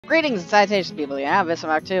Greetings and salutations, people. You know,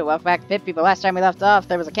 Eviscerator 2. Welcome back to Pit People. Last time we left off,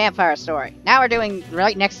 there was a campfire story. Now we're doing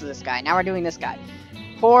right next to this guy. Now we're doing this guy.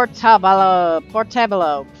 Portabello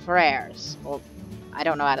prayers. Well, I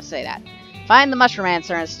don't know how to say that. Find the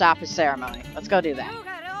Mushmancer and stop his ceremony. Let's go do that.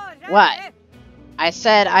 What? I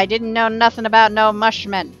said I didn't know nothing about no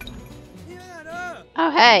Mushmen. Oh,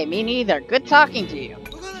 hey, me neither. Good talking to you.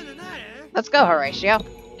 Let's go, Horatio.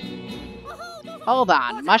 Hold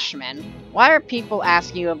on, Mushmen. Why are people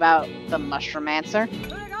asking you about the Mushmancer?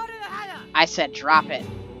 I said drop it.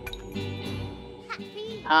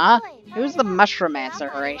 Huh? Who's the Mushmancer,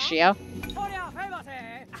 Horatio?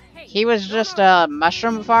 He was just a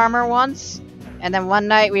mushroom farmer once, and then one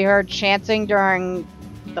night we heard chanting during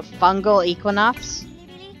the fungal equinox.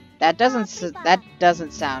 That doesn't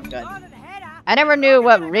sound good. I never knew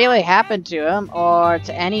what really happened to him, or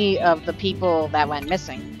to any of the people that went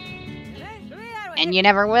missing. And you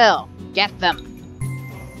never will. Get them.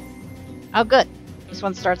 Oh, good. This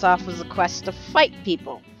one starts off as a quest to fight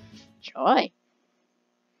people. Joy.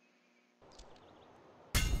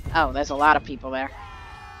 Oh, there's a lot of people there.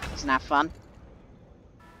 Isn't that fun?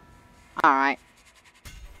 Alright.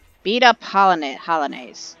 Beat up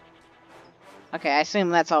Hollandaise. Okay, I assume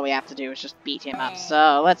that's all we have to do is just beat him up.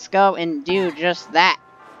 So, let's go and do just that.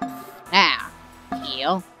 Now,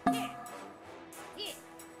 heal.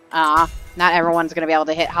 Not everyone's gonna be able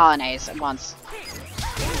to hit Hollandaise at once.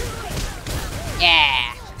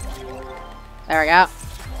 Yeah! There we go.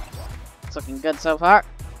 It's looking good so far.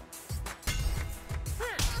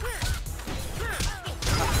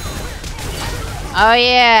 Oh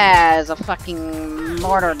yeah, there's a fucking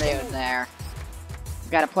mortar dude there.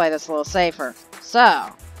 Gotta play this a little safer. So,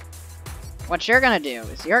 what you're gonna do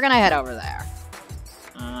is you're gonna head over there.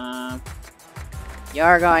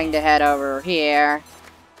 You're going to head over here.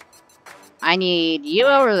 I need you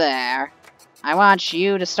over there. I want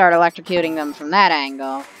you to start electrocuting them from that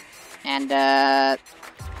angle. And, I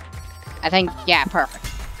think, yeah, perfect.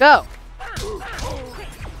 Go!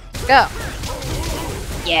 Go!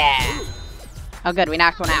 Yeah! Oh good, we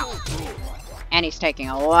knocked one out. And he's taking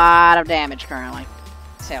a lot of damage currently.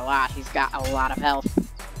 I say a lot, he's got a lot of health.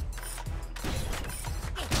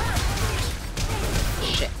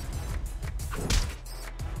 Shit.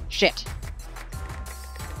 Shit.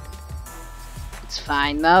 It's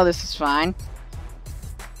fine though, this is fine.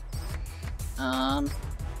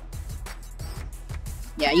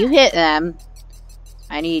 Yeah, you hit them.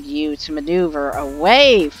 I need you to maneuver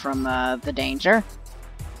away from the danger.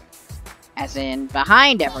 As in,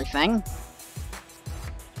 behind everything.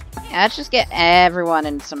 Yeah, let's just get everyone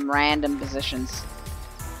in some random positions.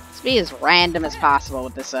 Let's be as random as possible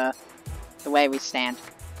with this, the way we stand.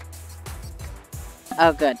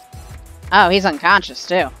 Oh, good. Oh, he's unconscious,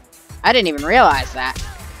 too. I didn't even realize that.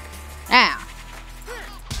 Now.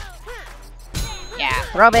 Yeah,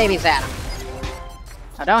 throw babies at him.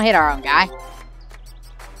 Oh, don't hit our own guy.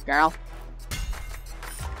 Girl.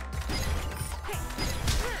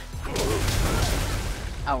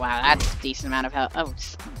 Oh wow, that's a decent amount of health. Oh,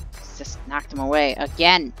 just knocked him away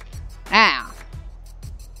again. Now,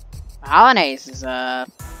 Hollandaise is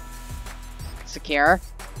secure.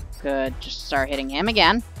 Could just start hitting him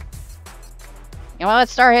again. You know what?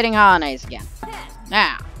 Let's start hitting Hollandaise again.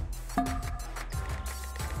 Now,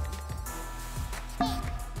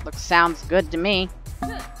 sounds good to me.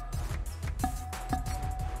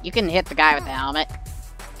 You can hit the guy with the helmet,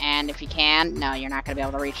 and if you can, no, you're not gonna be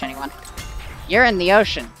able to reach anyone. You're in the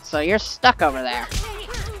ocean, so you're stuck over there.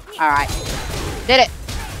 Alright. Did it!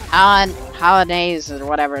 Hollandaise or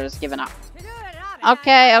whatever is giving up.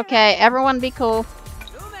 Okay, okay, everyone be cool.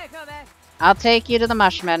 I'll take you to the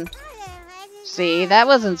Mushman. See, that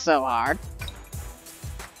wasn't so hard.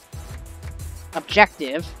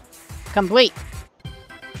 Objective complete.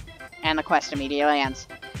 And the quest immediately ends.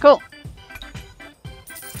 Cool.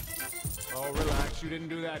 Oh, relax, you didn't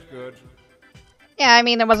do that good. Yeah, I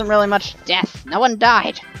mean, there wasn't really much death. No one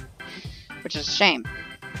died. Which is a shame.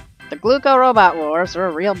 The Gluco Robot Wars are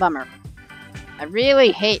a real bummer. I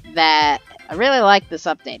really hate that. I really like this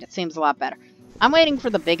update. It seems a lot better. I'm waiting for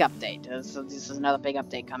the big update. So this is another big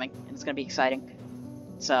update coming, and it's going to be exciting.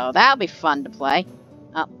 So that'll be fun to play.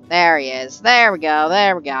 Oh, there he is. There we go.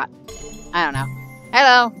 There we got. I don't know.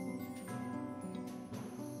 Hello.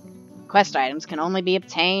 Quest items can only be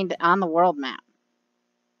obtained on the world map.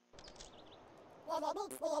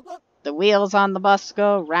 The wheels on the bus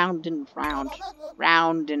go round and round,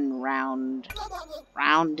 round and round,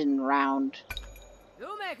 round and round.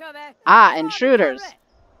 Ah, intruders!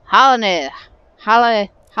 Hollandaise,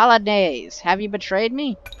 have you betrayed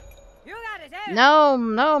me? No,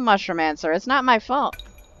 no, Mushmancer, it's not my fault.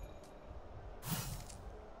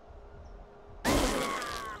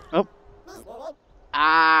 Oh.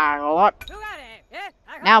 Ah, look.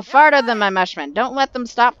 Now farther than my mushmen. Don't let them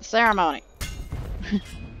stop the ceremony.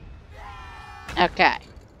 Okay.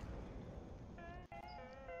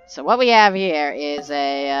 So what we have here is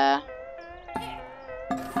a,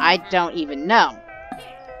 I don't even know.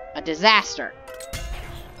 A disaster.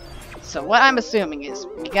 So what I'm assuming is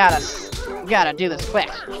we gotta do this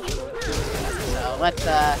quick. So let's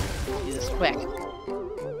do this quick.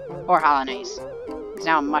 Or Hollandaise. It's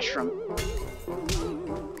now a mushroom.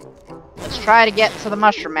 Let's try to get to the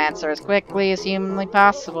Mushmancer as quickly as humanly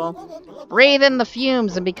possible. Breathe in the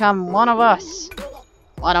fumes and become one of us.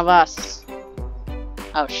 One of us.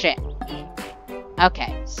 Oh shit.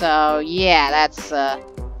 Okay, so yeah, that's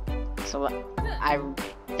so I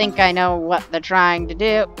think I know what they're trying to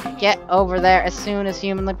do. Get over there as soon as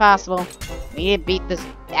humanly possible. We need to beat this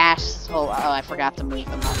asshole. Oh, I forgot to move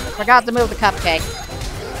them. I forgot to move the cupcake.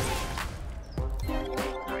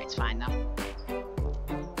 Alright, it's fine though.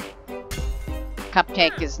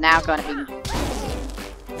 Cupcake is now going to be...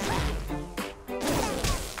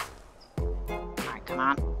 Alright, come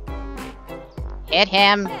on. Hit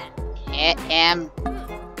him. Hit him.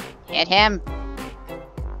 Hit him.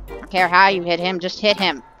 I don't care how you hit him, just hit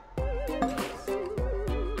him.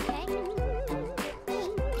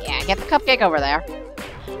 Yeah, get the cupcake over there.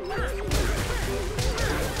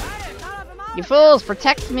 You fools,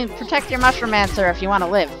 protect your Mushmancer if you want to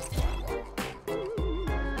live.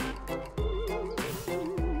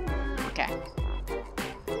 Okay.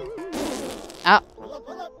 Oh.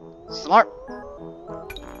 Slurp.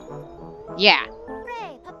 Yeah.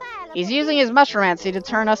 He's using his Mushmancer to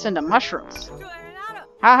turn us into mushrooms.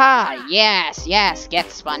 Haha, yes, yes,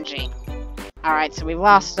 get spongy. Alright, so we've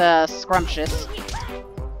lost Scrumptious.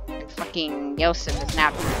 And fucking Yosef is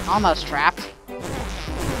now almost trapped.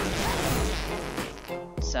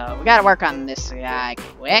 So we gotta work on this guy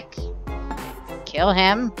quick. Kill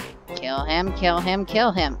him. Kill him, kill him,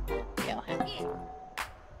 kill him. Kill him.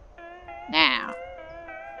 Now.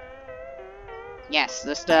 Yes,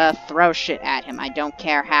 just throw shit at him. I don't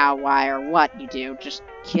care how, why, or what you do. Just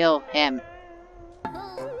kill him.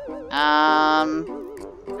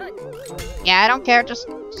 Yeah, I don't care. Just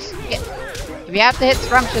get... If you have to hit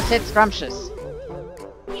Scrumptious, hit Scrumptious.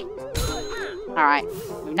 Alright,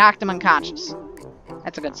 we knocked him unconscious.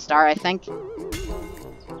 That's a good start, I think.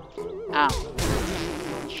 Oh.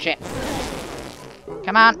 Shit.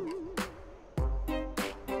 Come on.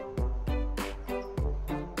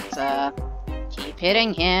 Let's, keep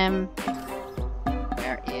hitting him.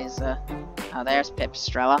 Where is, oh, there's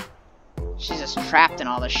Pipistrella. She's just trapped in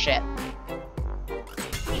all this shit.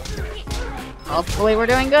 Hopefully we're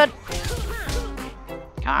doing good.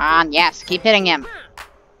 Come on, yes, keep hitting him.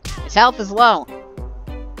 His health is low.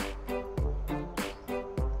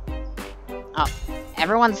 Oh,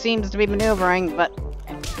 everyone seems to be maneuvering, but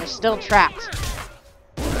they're still trapped.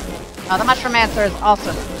 Oh, the Mushmancer is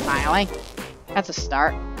also smiling. That's a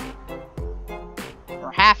start.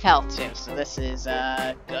 We're half health too, so this is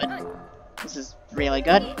good. This is really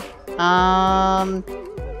good. Oh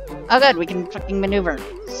good, we can fucking maneuver.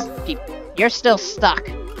 You're still stuck,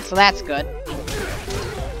 so that's good.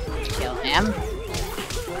 Kill him.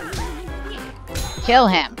 Kill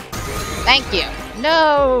him. Thank you.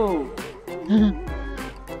 No!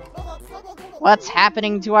 What's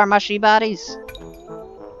happening to our mushy bodies?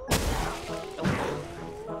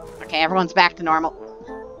 Okay, everyone's back to normal.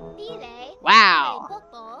 Wow.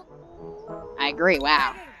 I agree,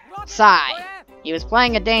 wow. Sigh. He was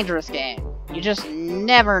playing a dangerous game. You just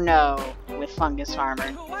never know with Fungus Farmer.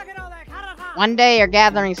 One day you're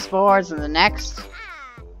gathering spores, and the next,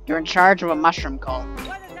 you're in charge of a mushroom cult.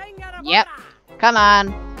 Yep. Come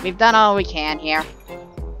on. We've done all we can here.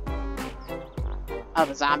 Oh,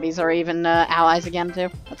 the zombies are even allies again, too?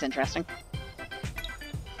 That's interesting.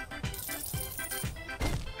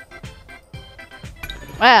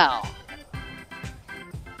 Well,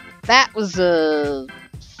 that was,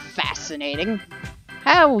 fascinating.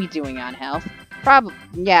 How are we doing on health? Probably,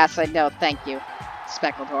 yes, I know, thank you,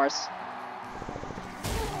 Speckled Horse.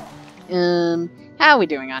 How are we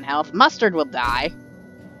doing on health? Mustard will die.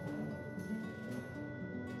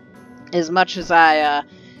 As much as I,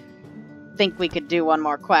 think we could do one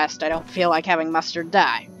more quest, I don't feel like having Mustard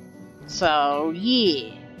die. So,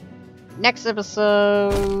 yeah. Next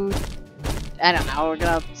episode... I don't know, we're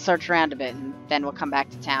gonna search around a bit, and then we'll come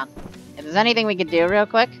back to town. If there's anything we could do real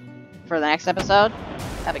quick for the next episode,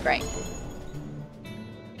 that'd be great.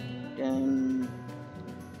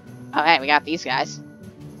 Oh, hey, we got these guys.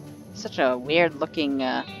 Such a weird-looking,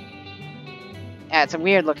 yeah, it's a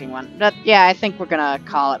weird-looking one. But, yeah, I think we're gonna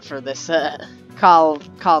call it for this,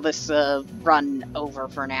 call this run over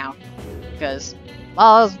for now, because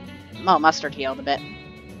well, Mustard healed a bit,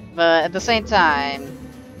 but at the same time,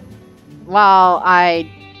 while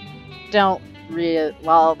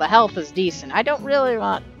the health is decent, I don't really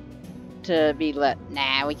want to be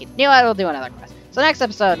nah, we can, you know what, we'll do another quest. So next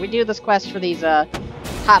episode, we do this quest for these,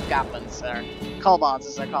 hobgoblins, or kobolds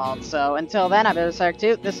as they're called. So until then, I've been Eviscerator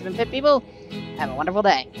 2, this has been Pit People, have a wonderful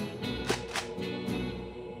day.